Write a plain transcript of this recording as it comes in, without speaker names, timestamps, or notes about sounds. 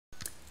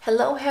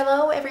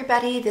Hello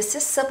everybody, this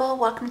is Sybil.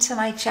 Welcome to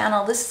my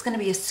channel. This is going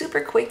to be a super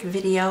quick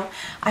video.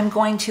 I'm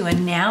going to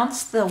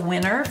announce the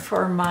winner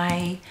for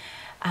my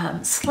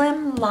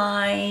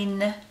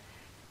Slimline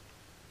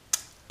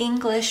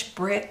English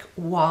brick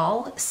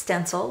wall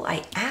stencil.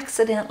 I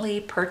accidentally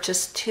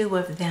purchased 2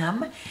 of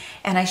them,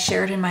 and I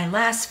shared in my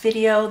last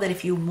video that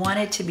if you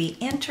wanted to be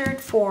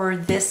entered for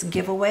this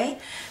giveaway,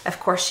 of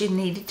course you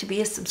needed to be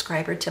a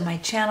subscriber to my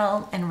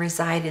channel and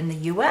reside in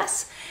the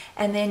US,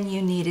 and then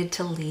you needed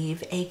to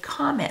leave a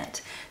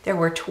comment. There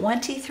were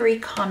 23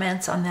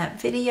 comments on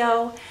that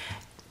video.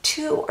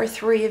 2 or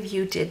 3 of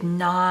you did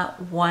not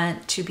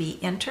want to be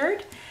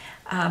entered.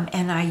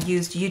 And I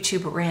used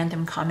YouTube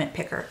random comment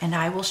picker, and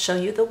I will show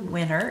you the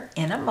winner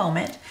in a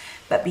moment.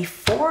 But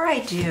before I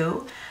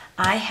do,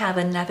 I have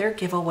another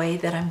giveaway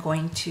that I'm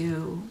going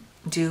to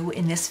do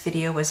in this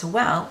video as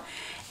well.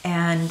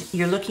 And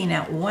you're looking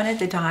at one of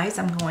the dies.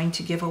 I'm going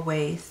to give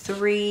away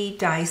 3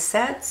 die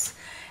sets.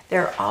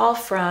 They're all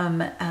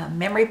from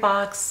Memory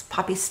Box,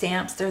 Poppy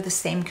Stamps. They're the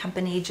same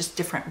company, just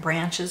different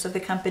branches of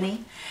the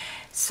company.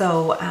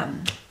 So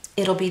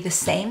it'll be the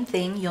same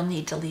thing. You'll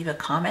need to leave a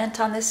comment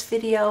on this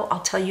video. I'll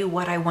tell you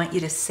what I want you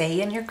to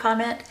say in your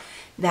comment.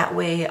 That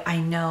way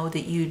I know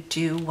that you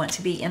do want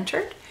to be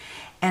entered.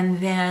 And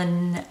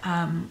then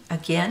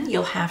again,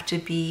 you'll have to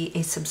be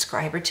a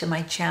subscriber to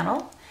my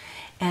channel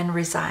and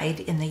reside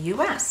in the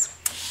US.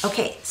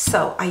 Okay,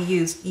 so I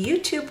used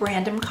YouTube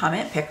random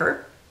comment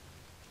picker.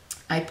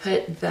 I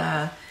put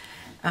the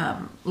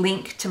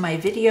link to my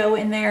video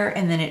in there,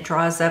 and then it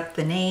draws up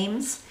the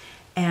names.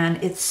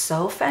 And it's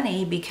so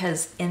funny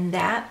because in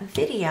that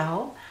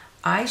video,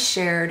 I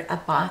shared a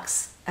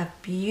box of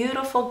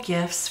beautiful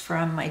gifts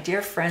from my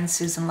dear friend,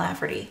 Susan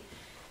Lafferty.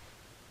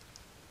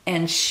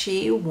 And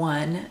she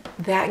won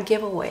that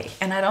giveaway.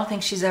 And I don't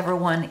think she's ever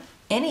won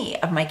any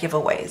of my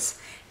giveaways,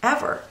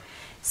 ever.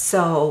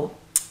 So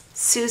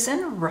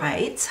Susan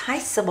writes, "Hi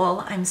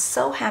Sybil, I'm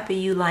so happy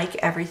you like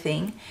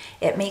everything.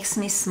 It makes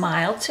me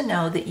smile to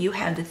know that you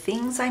have the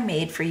things I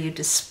made for you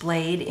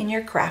displayed in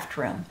your craft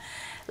room.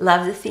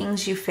 Love the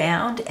things you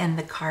found and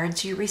the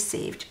cards you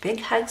received.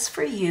 Big hugs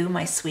for you,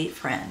 my sweet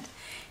friend."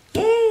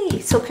 Yay!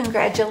 So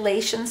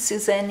congratulations,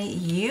 Susan.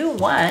 You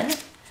won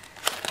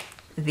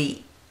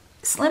the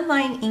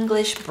Slimline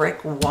English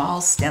brick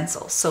wall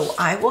stencil. So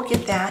I will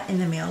get that in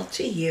the mail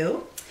to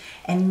you.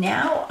 And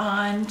now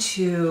on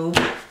to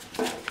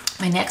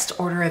my next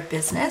order of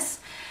business.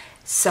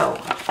 So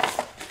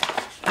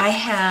I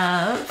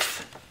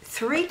have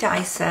 3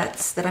 die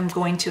sets that I'm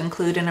going to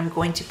include, and I'm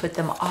going to put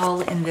them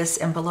all in this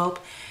envelope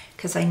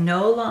because I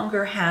no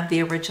longer have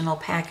the original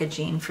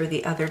packaging for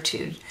the other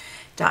 2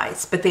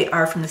 dies, but they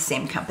are from the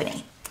same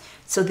company.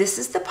 So this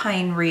is the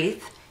pine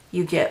wreath.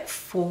 You get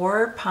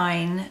 4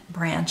 pine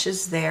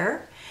branches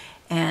there,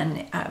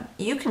 and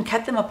you can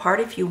cut them apart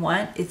if you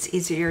want. It's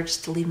easier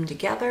just to leave them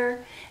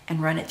together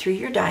and run it through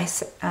your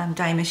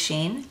die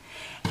machine.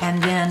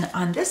 And then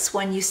on this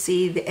one, you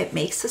see that it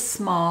makes a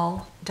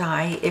small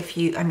die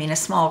a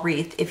small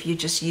wreath if you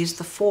just use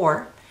the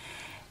 4.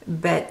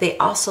 But they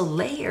also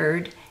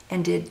layered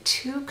and did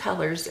 2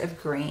 colors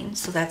of green,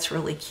 so that's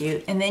really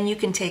cute. And then you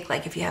can take,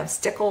 like if you have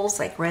stickles,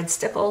 like red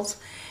stickles,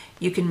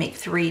 you can make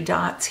 3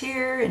 dots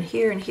here and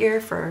here and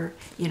here for,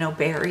 you know,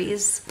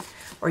 berries.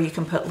 Or you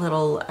can put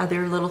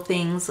other little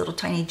things, little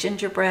tiny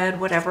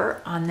gingerbread,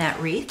 whatever, on that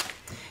wreath.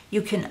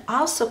 You can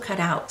also cut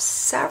out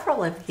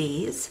several of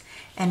these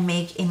and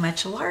make a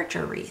much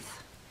larger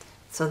wreath.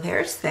 So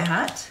there's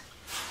that.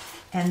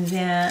 And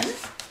then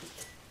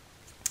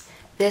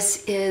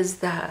this is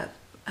the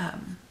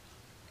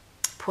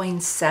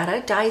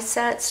poinsettia die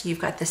set. So you've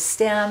got the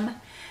stem,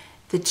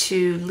 the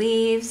 2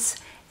 leaves,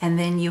 and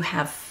then you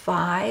have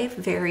 5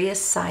 various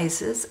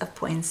sizes of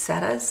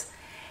poinsettias.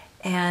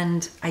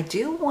 And I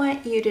do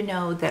want you to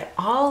know that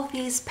all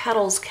these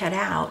petals cut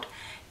out,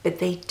 but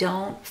they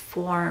don't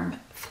form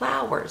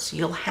flowers.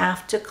 You'll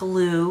have to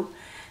glue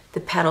the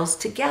petals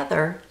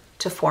together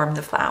to form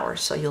the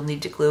flowers. So you'll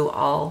need to glue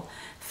all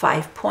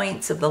 5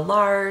 points of the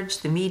large,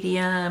 the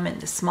medium,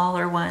 and the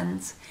smaller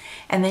ones.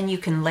 And then you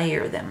can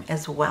layer them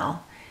as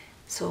well.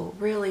 So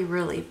really,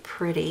 really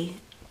pretty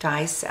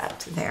die set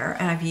there.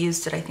 And I've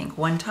used it, I think,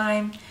 1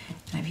 time.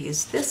 And I've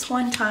used this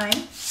 1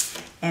 time.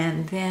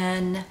 And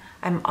then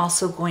I'm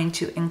also going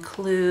to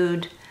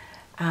include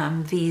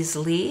these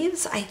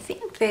leaves. I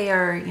think they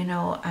are, you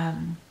know,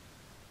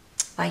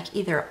 like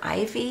either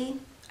ivy.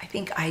 I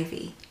think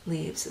ivy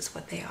leaves is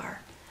what they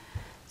are.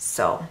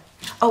 So,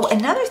 oh,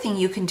 another thing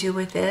you can do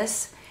with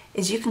this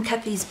is you can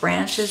cut these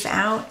branches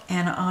out,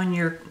 and on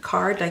your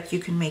card, like, you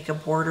can make a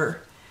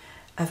border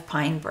of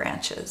pine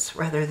branches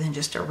rather than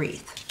just a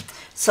wreath.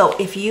 So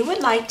if you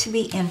would like to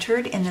be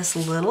entered in this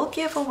little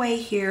giveaway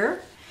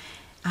here,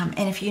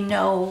 and if you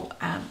know,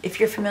 if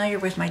you're familiar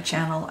with my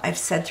channel, I've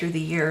said through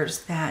the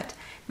years that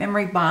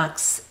Memory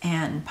Box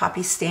and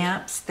Poppy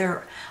Stamps,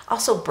 they're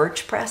also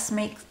Birch Press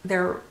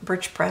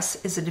Birch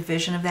Press is a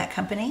division of that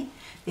company.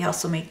 They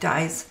also make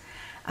dies,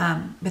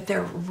 but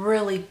they're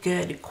really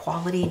good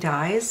quality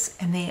dies,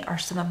 and they are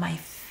some of my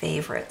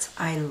favorites.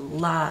 I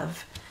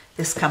love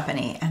this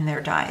company and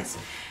their dies.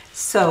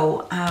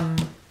 So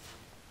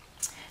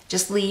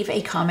just leave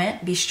a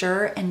comment. Be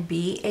sure and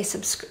be a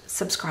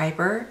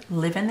subscriber.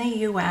 Live in the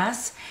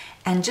US.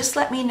 And just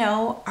let me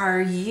know,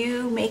 are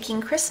you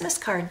making Christmas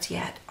cards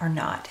yet or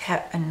not?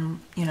 And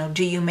you know,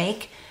 do you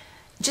make,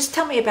 just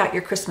tell me about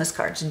your Christmas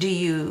cards. Do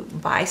you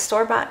buy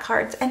store-bought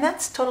cards? And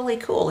that's totally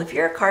cool. If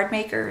you're a card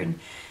maker and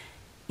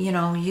you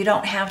know, you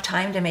don't have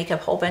time to make a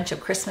whole bunch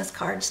of Christmas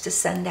cards to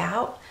send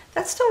out,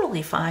 that's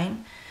totally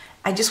fine.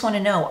 I just want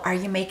to know, are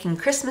you making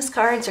Christmas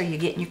cards? Are you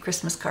getting your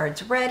Christmas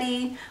cards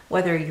ready?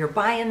 Whether you're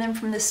buying them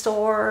from the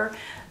store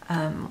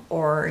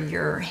or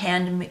you're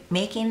hand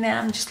making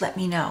them, just let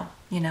me know.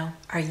 You know,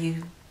 are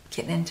you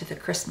getting into the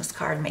Christmas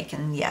card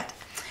making yet?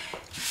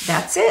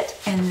 That's it.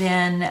 And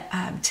then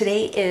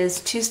today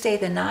is Tuesday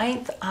the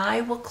 9th.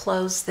 I will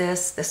close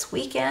this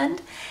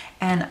weekend,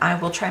 and I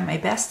will try my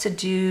best to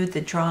do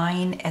the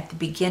drawing at the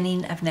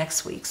beginning of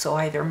next week. So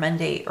either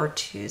Monday or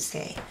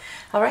Tuesday.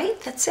 All right,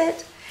 that's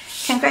it.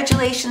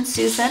 Congratulations,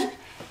 Susan,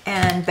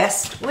 and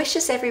best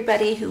wishes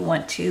everybody who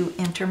want to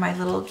enter my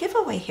little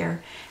giveaway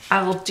here.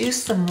 I will do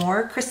some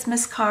more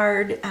Christmas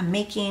card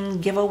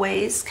making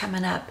giveaways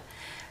coming up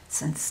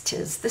since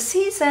 'tis the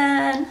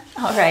season.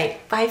 All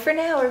right, bye for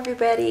now,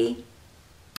 everybody.